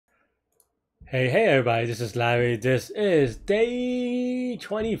Hey everybody, this is Larry. This is day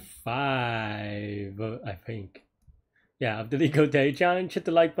 25, I think. Yeah, of the Leetcode Day Challenge. Hit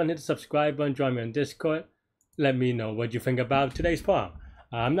the like button, hit the subscribe button, join me on Discord. Let me know what you think about today's problem.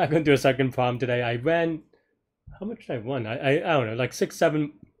 I'm not going to do a second problem today. I ran, how much did I run? I don't know, like 6-7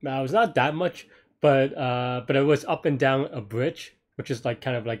 miles, not that much, but it was up and down a bridge, which is like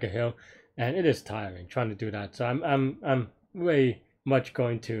kind of like a hill, and it is tiring trying to do that. So I'm way much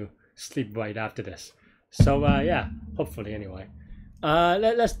going to sleep right after this. So yeah, hopefully anyway.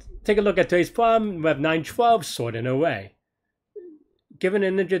 Let's take a look at today's problem. We have 912 sorting away. Given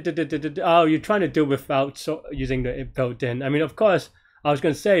an integer, oh, you're trying to do without using the built-in. I mean, of course, I was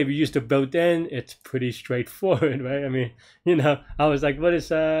going to say if you use the built-in, it's pretty straightforward, right? I mean, you know, I was like, what is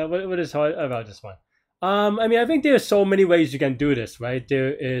hard about this one? I mean, I think there are so many ways you can do this, right?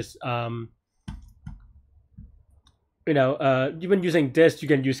 There is you know, even using this, you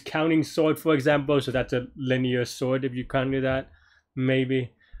can use counting sort, for example. So that's a linear sort if you can't do that,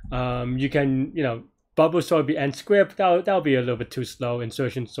 maybe. You can, you know, bubble sort be n squared. That'll be a little bit too slow.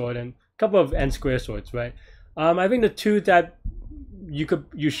 Insertion sort and a couple of n square sorts, right? I think the two that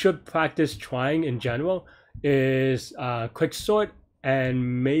you should practice trying in general is quick sort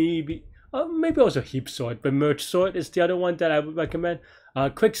and maybe also heap sort, but merge sort is the other one that I would recommend.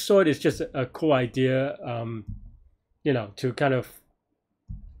 Quick sort is just a cool idea. You know, to kind of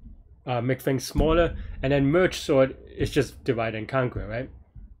make things smaller, and then merge sort is just divide and conquer, right?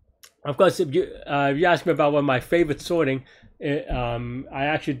 Of course, if you ask me about what my favorite sorting, I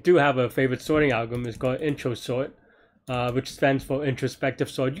actually do have a favorite sorting algorithm. It's called intro sort, which stands for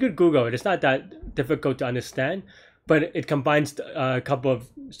introspective sort. You could Google it. It's not that difficult to understand, but it combines a couple of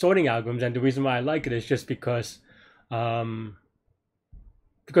sorting algorithms, and the reason why I like it is just because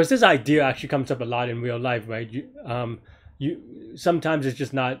this idea actually comes up a lot in real life, right? You sometimes it's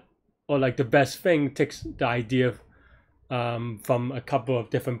just not, or like the best thing takes the idea from a couple of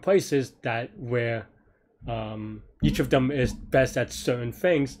different places that where each of them is best at certain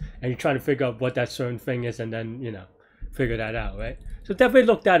things, and you're trying to figure out what that certain thing is, and then, you know, figure that out, right? So definitely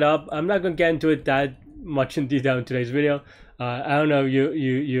look that up. I'm not gonna get into it that much in detail in today's video. I don't know,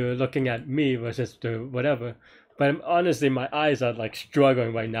 you're looking at me versus the whatever. But honestly, my eyes are like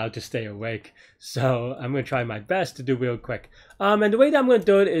struggling right now to stay awake. So I'm going to try my best to do real quick. And the way that I'm going to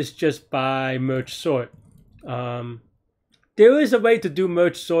do it is just by merge sort. There is a way to do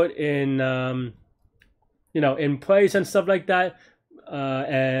merge sort in, you know, in place and stuff like that.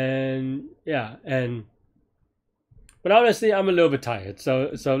 And yeah, but honestly, I'm a little bit tired. So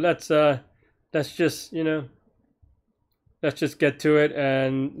let's just, you know, let's just get to it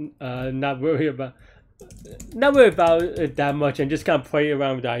and not worry about it that much, and just kind of play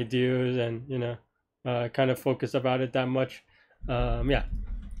around with the ideas, and, you know, kind of focus about it that much. Yeah,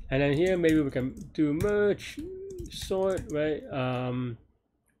 and then here maybe we can do merge sort, right?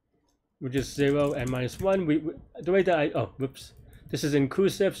 Which is 0 and -1. We the way that whoops, this is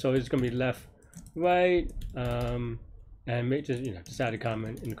inclusive, so it's gonna be left, right, and make just, you know, just add a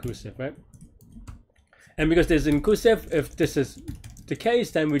comment inclusive, right? And because there's inclusive, if this is the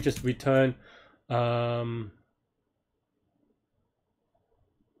case, then we just return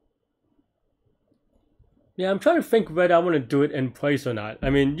yeah, I'm trying to think whether I want to do it in place or not. I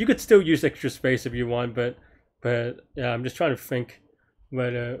mean, you could still use extra space if you want, but yeah, I'm just trying to think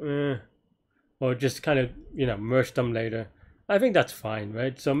whether or just kind of, you know, merge them later. I think that's fine,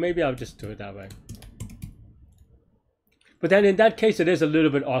 right? So maybe I'll just do it that way. But then in that case, it is a little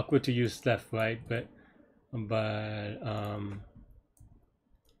bit awkward to use left, right? But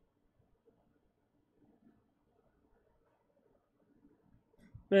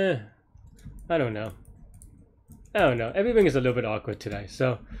I don't know. Everything is a little bit awkward today,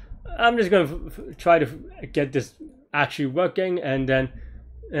 so I'm just gonna try to get this actually working, and then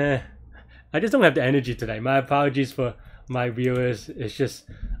I just don't have the energy today. My apologies for my viewers. It's just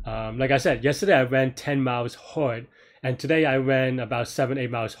like I said, yesterday I ran 10 miles hard, and today I ran about 7-8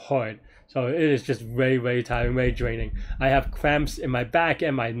 miles hard. So it is just very tiring, very draining. I have cramps in my back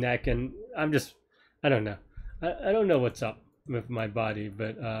and my neck, and I'm just, I don't know. I don't know what's up with my body,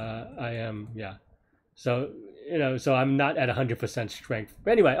 but I am, yeah. So, you know, so I'm not at 100% strength.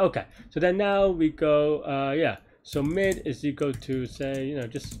 But anyway, okay. So then now we go, yeah. So mid is equal to, say, you know,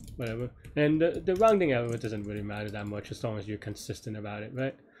 just whatever. And the rounding error doesn't really matter that much as long as you're consistent about it,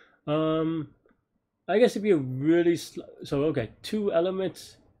 right? I guess if you're really slow, so okay, 2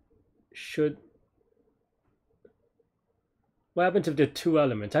 elements should, what happens if there are 2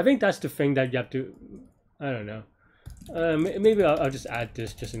 elements? I think that's the thing that you have to, I don't know. Maybe I'll just add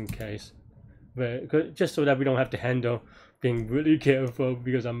this just in case, but just so that we don't have to handle being really careful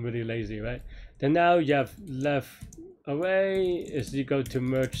because I'm really lazy, right? Then now you have left array is equal to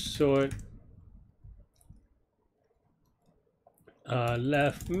merge sort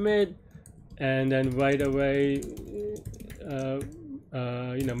left mid, and then right array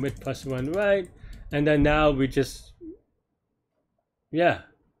you know, mid plus 1 right, and then now we just, yeah,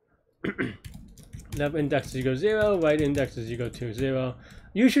 left index is equal to 0, right index is equal to 0.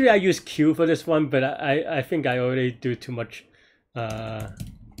 Usually I use Q for this one, but I think I already do too much. I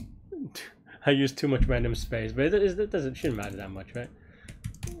use too much random space, but it shouldn't matter that much, right?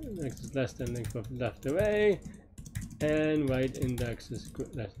 Index is less than length of left array, and right index is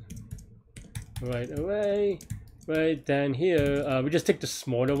less than right array. Right, then here we just take the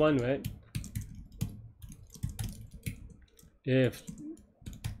smaller one, right? If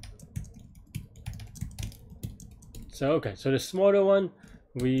so, okay, so the smaller one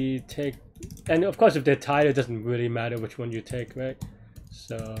we take, and of course if they're tied it doesn't really matter which one you take, right?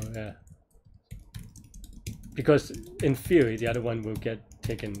 So yeah, because in theory the other one will get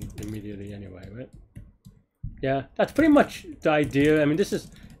taken immediately anyway, right? Yeah, that's pretty much the idea. I mean, this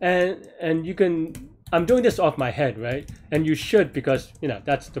is, and you can, I'm doing this off my head, right? And you should, because you know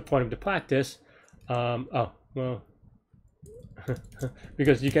that's the point of the practice. Oh well,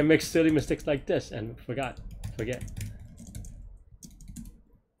 because you can make silly mistakes like this and forget.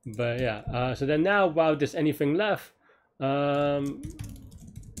 But yeah, so then now while there's anything left, and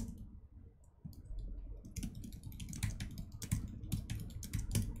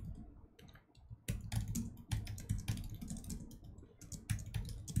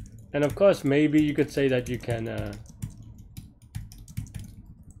of course maybe you could say that you can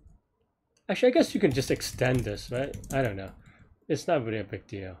actually I guess you can just extend this, right? I don't know, it's not really a big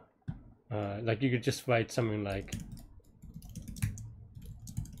deal. Like you could just write something like,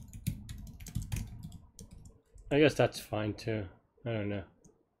 I guess that's fine too. I don't know.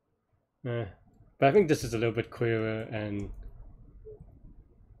 But I think this is a little bit clearer, and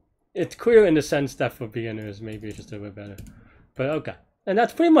it's clear in the sense that for beginners maybe it's just a little bit better. But okay, and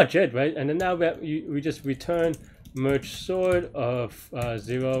that's pretty much it, right? And then now we just return merge sort of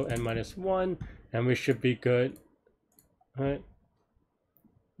 0 and -1, and we should be good, right?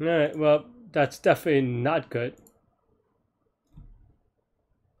 All right, well, that's definitely not good.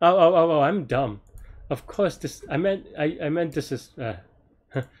 Oh, I'm dumb. Of course, this, I meant this is,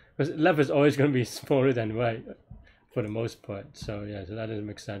 because left is always going to be smaller than right, for the most part. So yeah, so that doesn't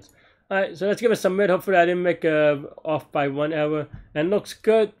make sense. All right, so let's give it a submit. Hopefully I didn't make off by 1 error, and looks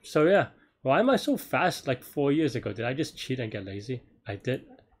good. So yeah, why am I so fast like 4 years ago? Did I just cheat and get lazy? I did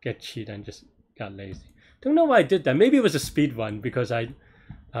get cheat and just got lazy. Don't know why I did that. Maybe it was a speed run, because I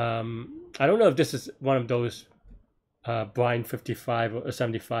don't know if this is one of those blind 55 or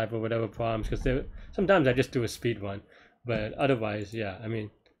 75 or whatever problems, because sometimes I just do a speed run, but otherwise, yeah. I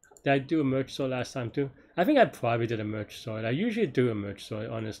mean, did I do a merge sort last time too? I think I probably did a merge sort. I usually do a merge sort,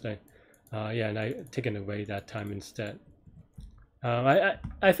 honestly. Yeah, and I taken away that time instead.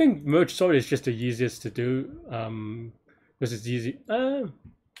 I think merge sort is just the easiest to do, because it's easy.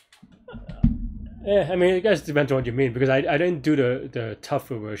 Yeah, I mean, I guess it depends on what you mean, because I didn't do the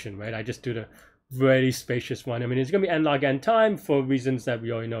tougher version, right? I just do the really spacious one. I mean, it's going to be n log n time for reasons that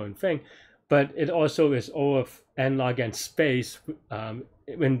we already know in thing, but it also is all of n log n space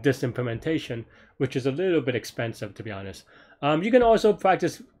in this implementation, which is a little bit expensive, to be honest. You can also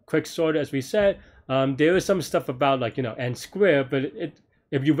practice quick sort, as we said. There is some stuff about, like, you know, n square, but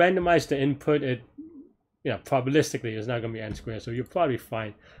if you randomize the input, it, you know, probabilistically it's not going to be n square, so you're probably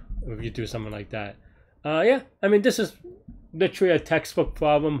fine if you do something like that. Yeah, I mean, this is literally a textbook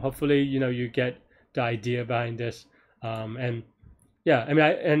problem. Hopefully, you know, you get the idea behind this. And yeah, I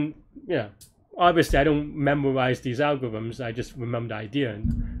mean, yeah, obviously I don't memorize these algorithms, I just remember the idea,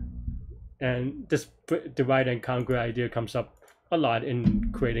 and this divide and conquer idea comes up a lot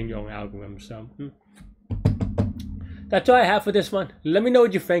in creating your own algorithm. So that's all I have for this one. Let me know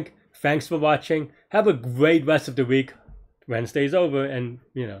what you think. Thanks for watching. Have a great rest of the week. Wednesday's over, and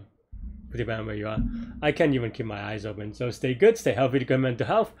you know, depending on where you are, I can't even keep my eyes open. So stay good, stay healthy, good mental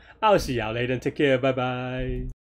health. I'll see y'all later, and take care. Bye bye.